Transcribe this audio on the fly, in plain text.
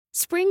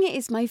Spring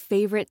is my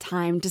favorite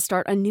time to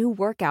start a new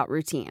workout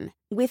routine.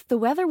 With the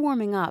weather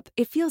warming up,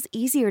 it feels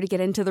easier to get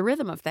into the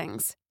rhythm of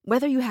things.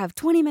 Whether you have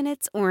 20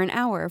 minutes or an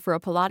hour for a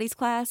Pilates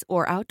class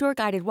or outdoor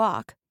guided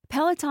walk,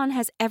 Peloton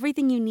has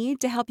everything you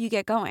need to help you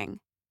get going.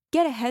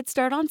 Get a head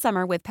start on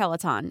summer with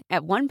Peloton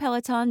at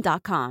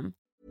onepeloton.com.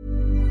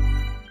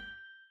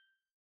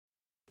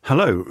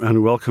 Hello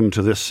and welcome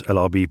to this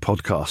LRB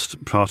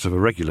podcast, part of a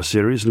regular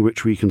series in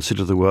which we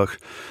consider the work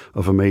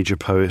of a major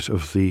poet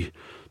of the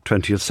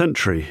 20th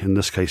century, in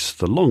this case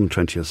the long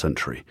 20th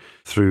century,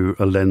 through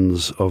a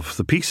lens of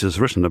the pieces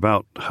written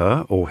about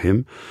her or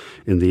him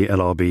in the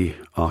LRB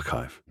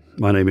archive.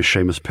 My name is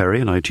Seamus Perry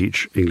and I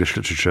teach English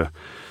literature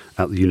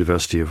at the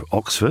University of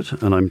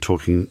Oxford, and I'm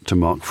talking to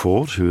Mark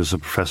Ford, who is a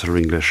professor of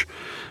English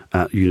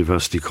at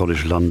University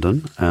College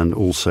London and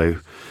also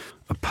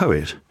a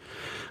poet.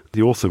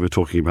 The author we're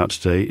talking about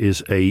today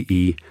is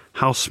A.E.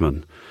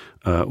 Housman,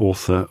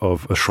 author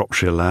of A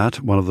Shropshire Lad,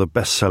 one of the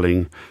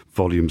best-selling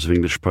volumes of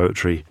English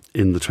poetry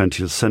in the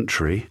 20th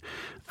century,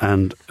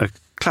 and a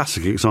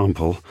classic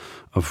example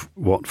of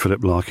what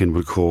Philip Larkin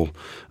would call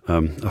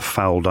a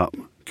fouled-up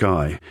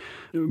guy.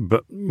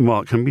 But,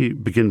 Mark, can we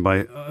begin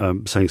by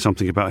saying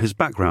something about his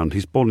background?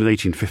 He's born in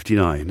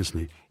 1859, isn't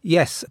he?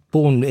 Yes,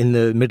 born in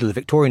the middle of the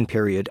Victorian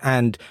period,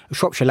 and A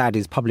Shropshire Lad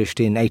is published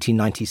in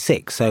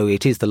 1896, so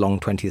it is the long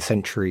 20th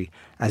century,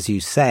 as you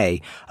say,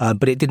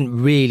 but it didn't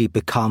really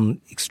become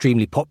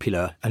extremely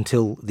popular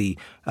until the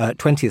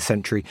 20th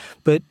century.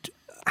 But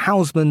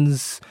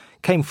Housman's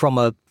came from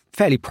a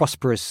fairly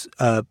prosperous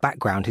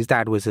background. His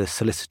dad was a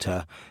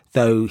solicitor,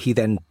 though he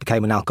then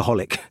became an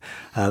alcoholic.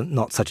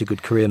 Not such a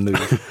good career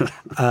move.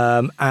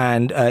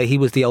 And he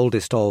was the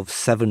oldest of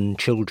 7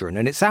 children.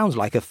 And it sounds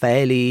like a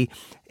fairly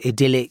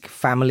idyllic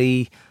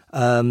family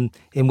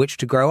in which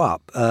to grow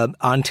up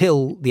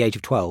until the age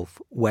of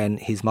 12, when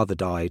his mother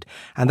died.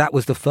 And that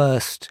was the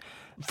first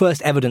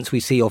evidence we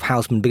see of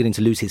Housman beginning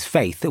to lose his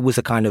faith. It was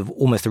a kind of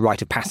almost a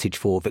rite of passage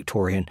for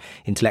Victorian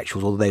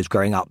intellectuals, or those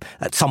growing up.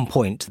 At some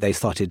point, they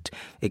started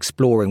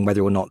exploring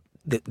whether or not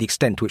the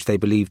extent to which they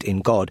believed in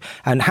God.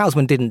 And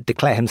Housman didn't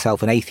declare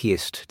himself an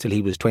atheist till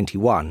he was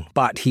 21,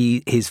 but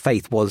his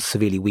faith was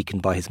severely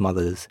weakened by his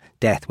mother's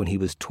death when he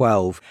was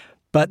 12.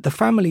 But the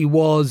family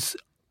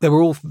they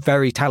were all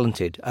very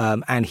talented,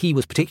 and he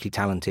was particularly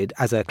talented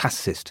as a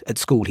classicist at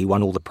school. He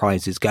won all the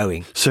prizes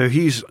going. So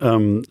he's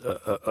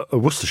a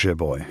Worcestershire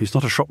boy. He's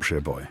not a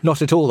Shropshire boy.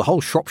 Not at all. The whole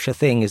Shropshire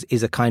thing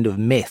is a kind of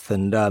myth,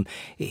 and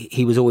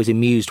he was always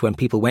amused when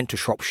people went to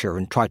Shropshire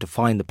and tried to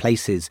find the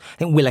places. I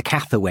think Willa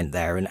Cather went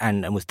there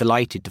and was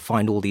delighted to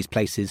find all these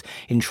places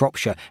in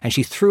Shropshire, and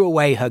she threw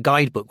away her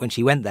guidebook when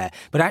she went there.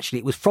 But actually,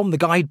 it was from the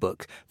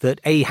guidebook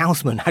that A.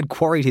 Housman had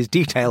quarried his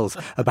details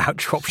about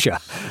Shropshire.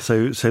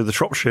 So the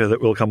Shropshire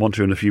that we'll come on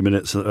to in a few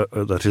minutes,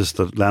 that is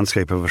the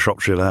landscape of A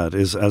Shropshire Lad,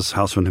 is, as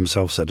Housman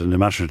himself said, an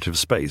imaginative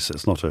space.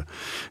 It's not in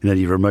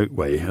any remote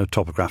way a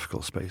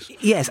topographical space.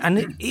 Yes,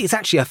 and it's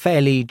actually a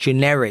fairly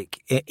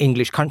generic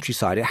English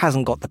countryside. It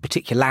hasn't got the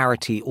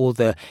particularity or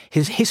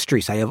his history,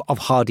 say, of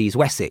Hardy's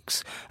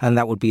Wessex, and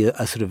that would be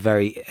a sort of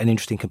an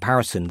interesting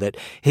comparison, that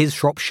his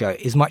Shropshire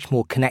is much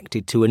more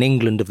connected to an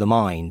England of the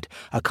mind,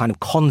 a kind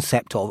of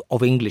concept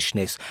of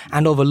Englishness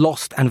and of a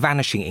lost and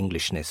vanishing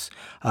Englishness.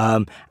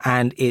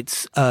 And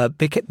it's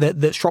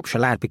the Shropshire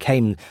Lad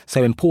became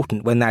so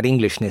important when that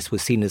Englishness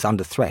was seen as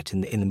under threat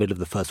in the middle of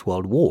the First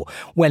World War,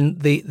 when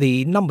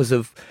the numbers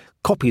of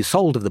copies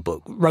sold of the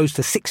book rose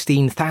to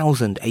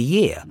 16,000 a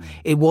year.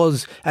 It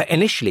was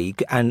initially,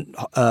 and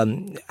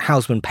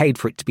Housman paid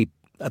for it to be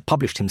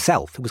published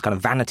himself. It was kind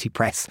of vanity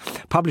press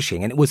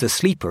publishing, and it was a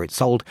sleeper. It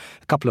sold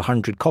a couple of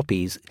hundred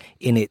copies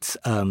in its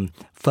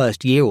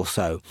first year or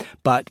so.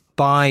 But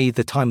by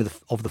the time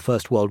of the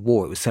First World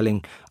War, it was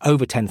selling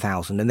over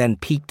 10,000 and then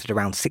peaked at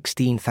around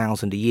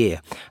 16,000 a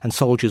year. And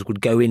soldiers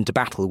would go into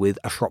battle with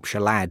A Shropshire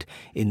Lad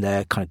in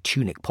their kind of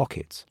tunic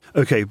pockets.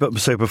 OK, but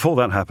so before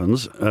that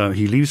happens,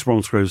 he leaves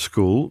Bromsgrove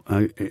School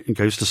and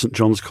goes to St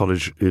John's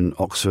College in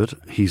Oxford.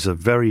 He's a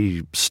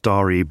very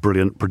starry,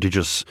 brilliant,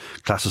 prodigious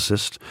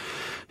classicist.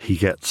 He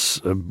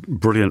gets a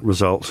brilliant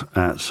result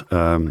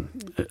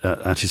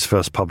at his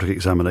first public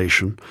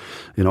examination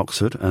in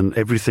Oxford, and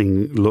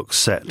everything looks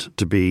set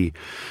to be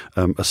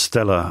a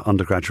stellar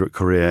undergraduate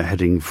career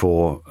heading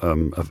for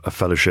a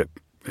fellowship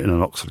in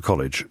an Oxford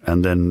college,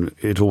 and then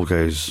it all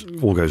goes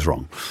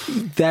wrong.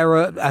 There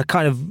are a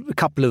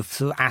couple of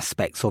sort of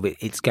aspects of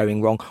it's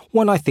going wrong.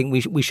 One, I think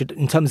we should,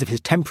 in terms of his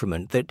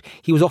temperament, that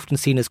he was often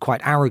seen as quite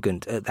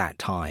arrogant at that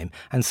time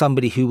and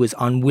somebody who was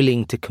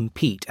unwilling to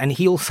compete. And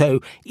he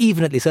also,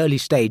 even at this early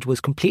stage, was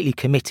completely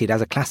committed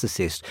as a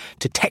classicist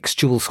to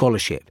textual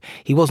scholarship.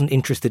 He wasn't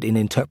interested in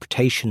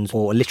interpretations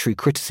or literary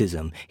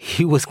criticism.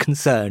 He was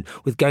concerned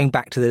with going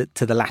back to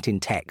the Latin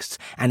texts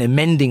and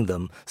amending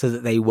them so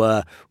that they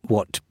were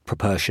what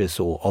Propertius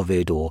or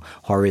Ovid or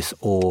Horace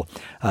or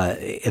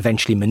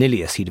eventually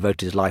Manilius, he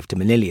devoted his life to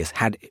Manilius,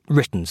 had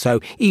written. So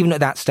even at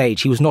that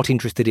stage, he was not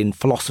interested in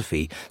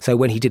philosophy. So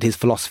when he did his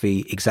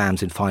philosophy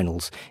exams and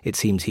finals, it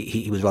seems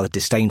he was rather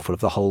disdainful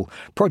of the whole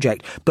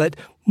project. But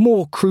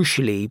more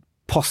crucially,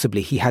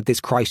 possibly he had this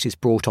crisis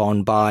brought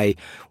on by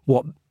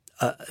what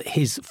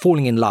his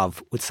falling in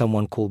love with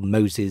someone called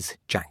Moses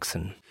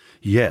Jackson.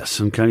 Yes,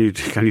 and can you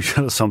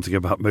tell us something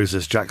about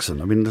Moses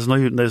Jackson? I mean,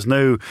 there's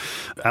no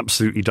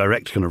absolutely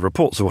direct kind of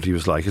reports of what he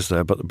was like, is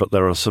there? But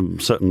there are some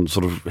certain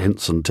sort of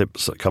hints and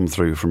tips that come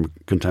through from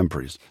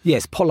contemporaries.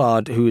 Yes,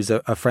 Pollard, who is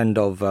a friend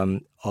of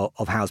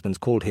Housman's,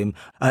 called him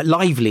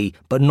lively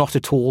but not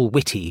at all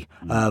witty,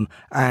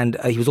 and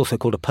he was also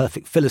called a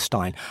perfect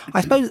Philistine. I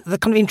suppose the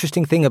kind of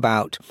interesting thing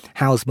about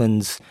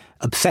Housman's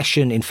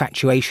obsession,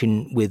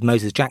 infatuation with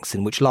Moses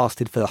Jackson, which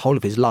lasted for the whole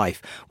of his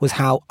life, was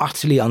how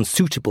utterly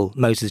unsuitable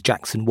Moses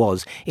Jackson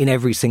was in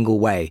every single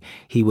way.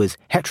 He was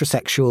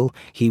heterosexual,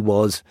 he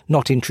was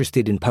not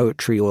interested in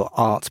poetry or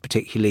arts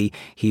particularly,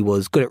 he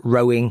was good at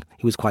rowing,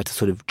 he was quite a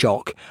sort of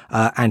jock,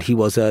 and he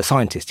was a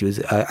scientist. He was,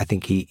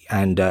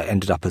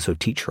 ended up a sort of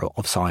teacher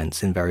of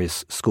science in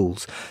various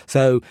schools.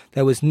 So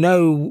there was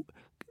no...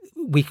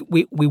 We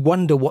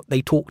wonder what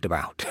they talked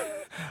about.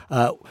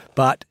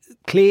 But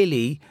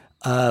clearly...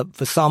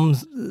 for some,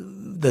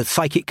 the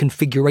psychic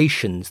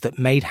configurations that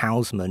made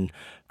Housman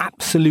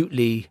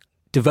absolutely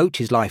devote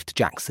his life to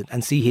Jackson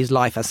and see his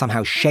life as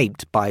somehow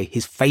shaped by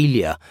his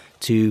failure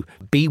to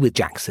be with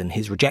Jackson,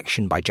 his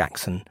rejection by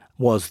Jackson,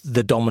 was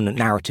the dominant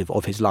narrative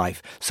of his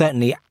life,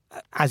 certainly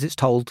as it's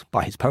told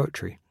by his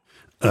poetry.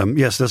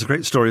 Yes, there's a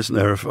great story, isn't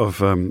there, of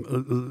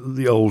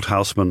the old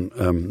Housman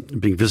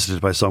being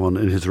visited by someone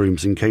in his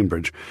rooms in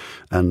Cambridge,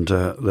 and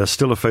there's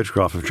still a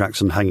photograph of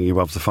Jackson hanging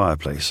above the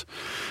fireplace,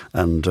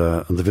 and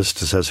the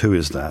visitor says, "Who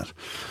is that?"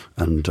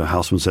 And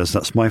Housman says,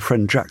 "That's my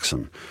friend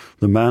Jackson,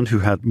 the man who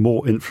had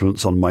more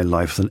influence on my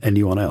life than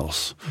anyone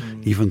else,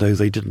 even though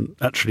they didn't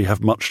actually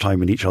have much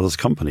time in each other's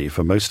company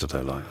for most of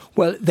their life."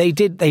 Well, they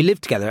did. They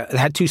lived together. They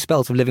had two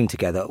spells of living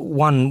together.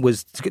 One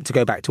was to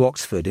go back to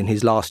Oxford. In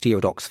his last year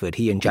at Oxford,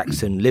 he and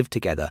Jackson lived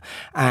together.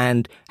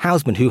 And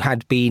Housman, who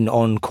had been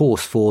on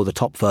course for the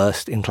top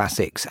first in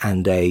classics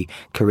and a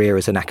career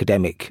as an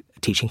academic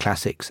teaching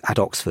classics at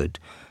Oxford,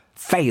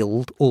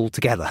 failed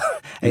altogether.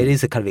 It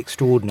is a kind of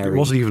extraordinary... It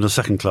wasn't even a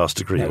second-class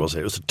degree, was it?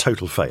 It was a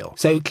total fail.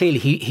 So clearly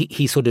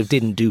he sort of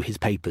didn't do his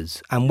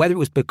papers. And whether it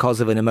was because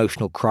of an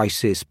emotional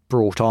crisis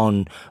brought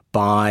on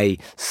by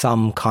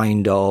some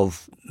kind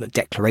of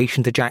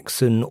declaration to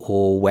Jackson,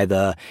 or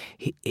whether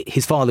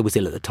his father was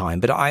ill at the time,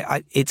 but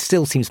it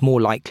still seems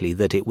more likely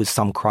that it was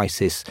some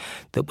crisis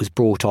that was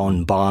brought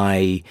on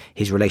by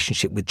his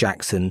relationship with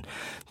Jackson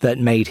that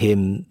made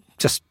him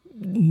just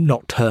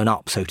not turn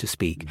up, so to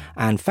speak,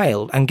 and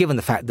failed. And given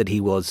the fact that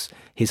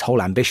his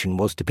whole ambition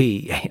was to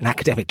be an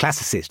academic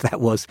classicist, that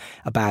was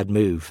a bad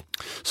move.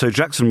 So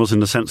Jackson was,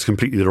 in a sense,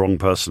 completely the wrong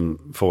person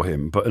for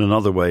him, but in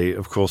another way,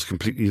 of course,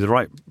 completely the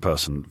right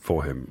person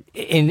for him.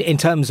 In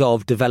terms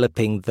of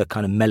developing the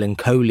kind of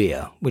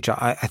melancholia, which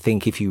I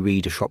think if you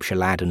read A Shropshire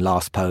Lad and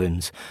Last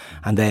Poems,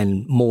 and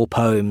then more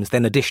poems,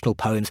 then additional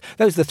poems,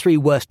 those are the three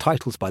worst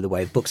titles, by the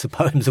way, of books of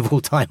poems of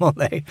all time, aren't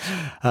they?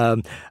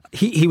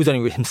 He was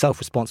only himself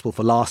responsible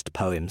for Last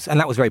Poems, and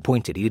that was very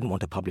pointed. He didn't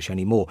want to publish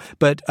any more.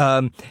 But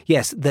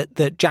yes,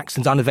 that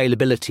Jackson's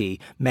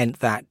unavailability meant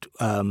that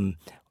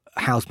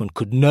Housman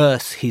could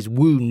nurse his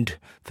wound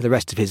for the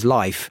rest of his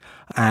life,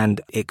 and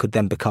it could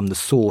then become the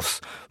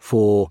source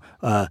for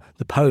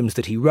the poems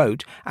that he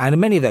wrote. And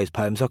many of those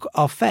poems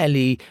are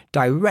fairly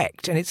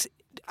direct, and it's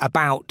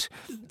about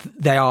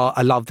they are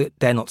a love that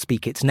dare not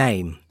speak its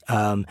name.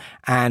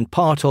 And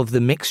part of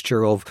the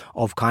mixture of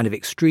kind of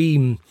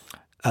extreme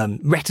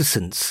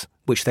reticence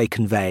which they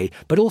convey,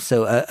 but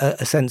also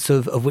a sense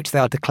of which they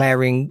are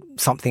declaring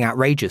something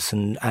outrageous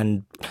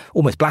and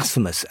almost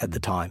blasphemous at the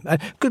time.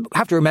 You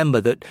have to remember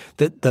that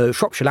the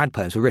Shropshire Lad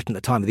poems were written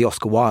at the time of the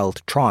Oscar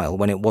Wilde trial,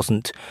 when it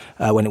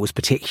was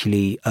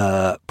particularly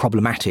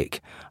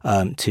problematic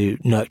to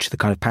nurture the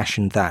kind of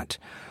passion that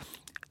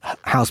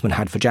Housman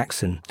had for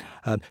Jackson.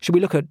 Should we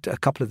look at a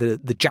couple of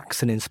the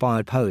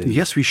Jackson-inspired poems?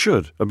 Yes, we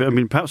should. I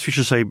mean, perhaps we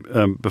should say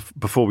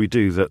before we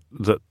do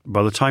that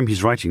by the time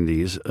he's writing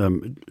these,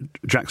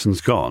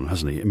 Jackson's gone,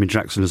 hasn't he? I mean,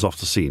 Jackson is off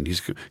the scene.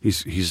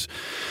 He's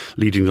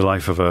leading the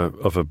life of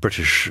a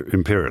British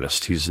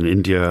imperialist. He's in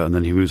India, and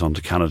then he moves on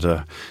to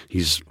Canada.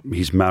 He's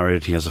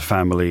married. He has a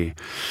family.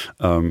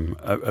 I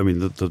mean,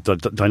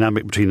 the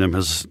dynamic between them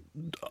has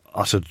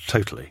uttered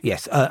totally.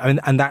 Yes,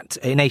 and that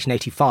in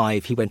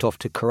 1885 he went off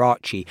to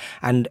Karachi,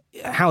 and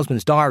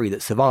Housman's diary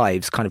that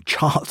survives kind of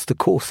charts the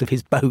course of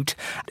his boat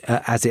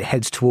as it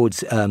heads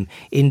towards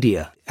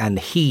India, and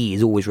he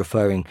is always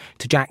referring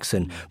to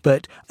Jackson.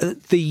 But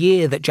the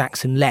year that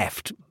Jackson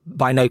left,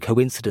 by no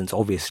coincidence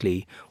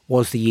obviously,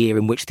 was the year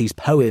in which these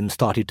poems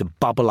started to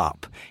bubble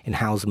up in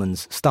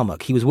Housman's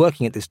stomach. He was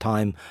working at this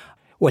time.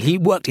 Well, he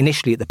worked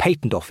initially at the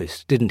patent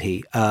office, didn't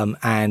he?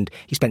 And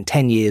he spent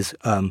 10 years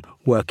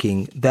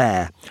working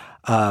there.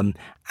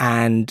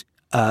 And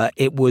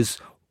it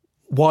was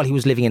while he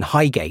was living in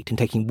Highgate and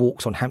taking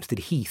walks on Hampstead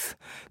Heath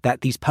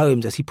that these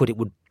poems, as he put it,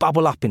 would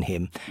bubble up in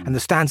him, and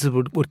the stanzas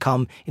would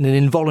come in an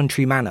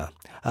involuntary manner.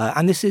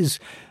 And this is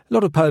A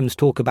lot of poems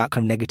talk about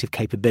kind of negative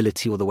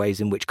capability or the ways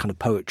in which kind of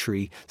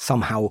poetry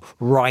somehow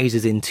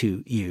rises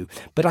into you.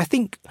 But I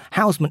think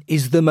Housman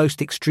is the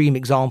most extreme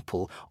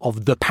example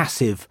of the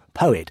passive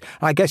poet.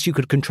 I guess you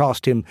could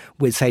contrast him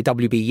with, say,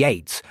 W.B.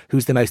 Yeats,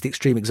 who's the most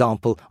extreme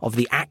example of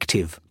the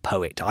active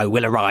poet. I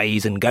will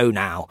arise and go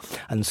now,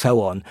 and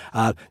so on.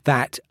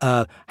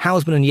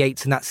 Housman and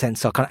Yeats, in that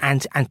sense, are kind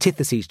of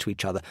antitheses to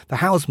each other. For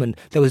Housman,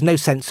 there was no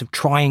sense of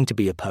trying to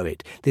be a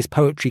poet. This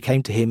poetry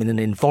came to him in an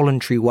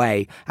involuntary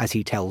way, as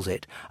he tells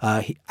it,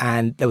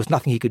 and there was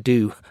nothing he could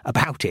do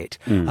about it.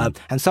 And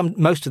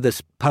most of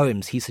the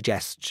poems, he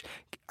suggests,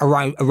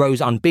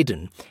 arose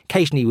unbidden.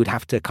 Occasionally, he would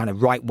have to kind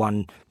of write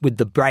one with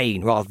the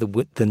brain rather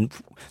than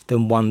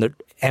one that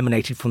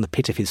emanated from the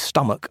pit of his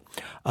stomach.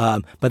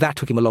 But that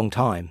took him a long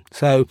time.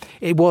 So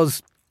it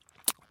was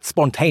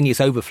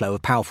spontaneous overflow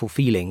of powerful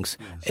feelings,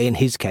 in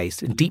his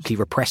case, and deeply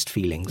repressed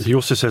feelings. He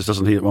also says,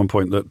 doesn't he, at one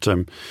point that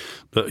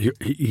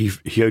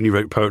he only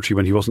wrote poetry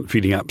when he wasn't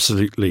feeling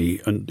absolutely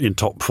in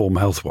top form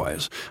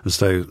health-wise, as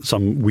though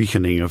some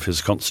weakening of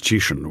his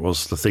constitution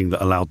was the thing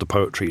that allowed the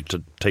poetry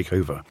to take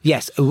over.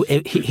 Yes,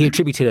 he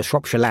attributed a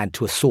Shropshire lad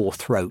to a sore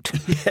throat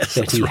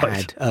that he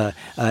had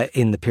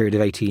in the period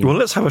of 18... Well,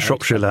 let's have a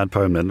Shropshire lad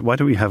poem then. Why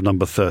don't we have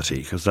number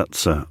 30? Because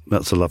that's a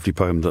lovely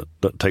poem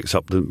that takes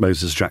up the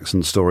Moses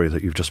Jackson story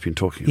that you've just been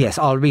talking about. Yes,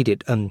 I'll read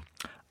it.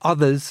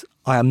 Others,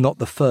 I am not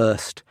the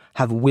first,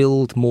 have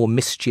willed more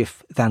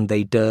mischief than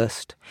they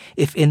durst.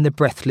 If in the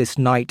breathless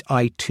night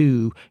I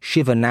too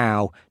shiver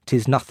now,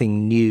 'tis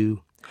nothing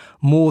new.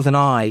 More than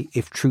I,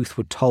 if truth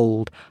were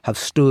told, have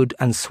stood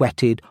and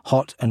sweated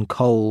hot and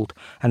cold,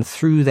 and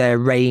through their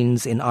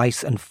reigns in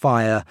ice and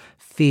fire,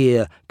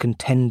 fear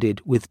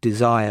contended with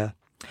desire.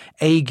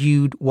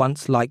 Agued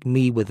once like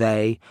me were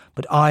they,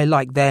 but I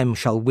like them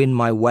shall win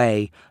my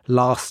way,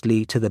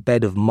 lastly to the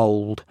bed of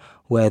mould,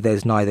 where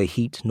there's neither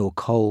heat nor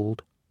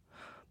cold.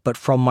 But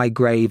from my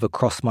grave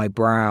across my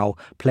brow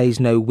plays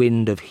no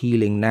wind of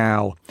healing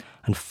now,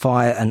 and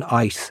fire and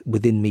ice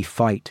within me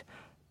fight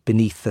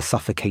beneath the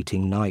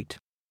suffocating night.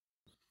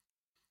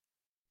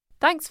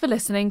 Thanks for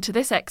listening to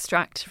this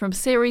extract from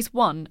Series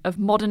 1 of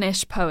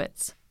Modern-ish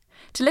Poets.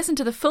 To listen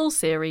to the full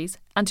series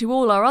and to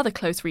all our other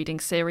close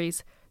reading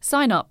series,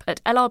 sign up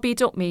at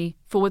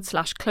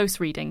lrb.me/close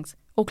readings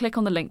or click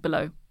on the link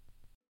below.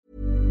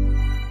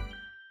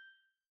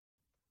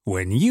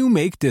 When you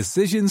make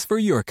decisions for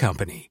your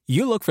company,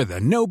 you look for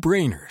the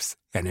no-brainers.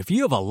 And if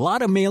you have a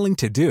lot of mailing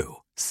to do,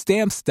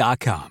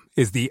 Stamps.com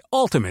is the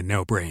ultimate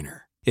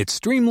no-brainer. It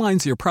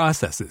streamlines your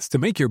processes to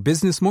make your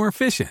business more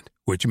efficient,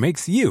 which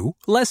makes you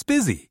less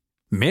busy.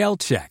 Mail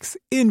checks,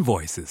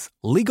 invoices,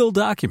 legal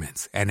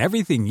documents, and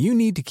everything you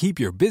need to keep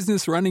your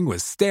business running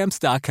with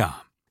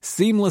Stamps.com.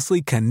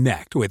 Seamlessly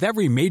connect with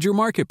every major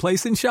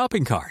marketplace and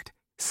shopping cart.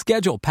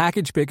 Schedule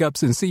package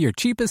pickups and see your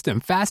cheapest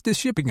and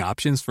fastest shipping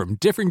options from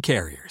different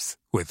carriers,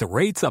 with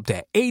rates up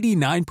to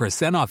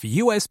 89% off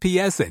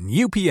USPS and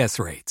UPS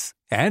rates.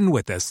 And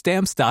with the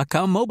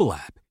Stamps.com mobile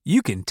app,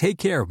 you can take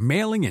care of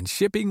mailing and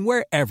shipping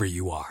wherever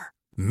you are.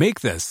 Make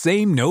the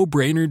same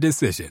no-brainer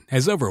decision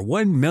as over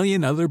 1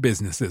 million other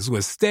businesses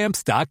with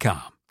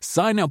Stamps.com.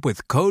 Sign up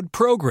with code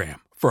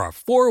PROGRAM for a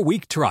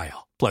 4-week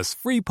trial, plus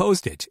free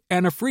postage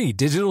and a free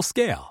digital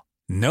scale.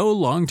 No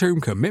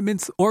long-term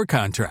commitments or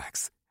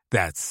contracts.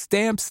 That's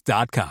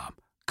Stamps.com.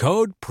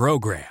 Code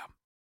PROGRAM.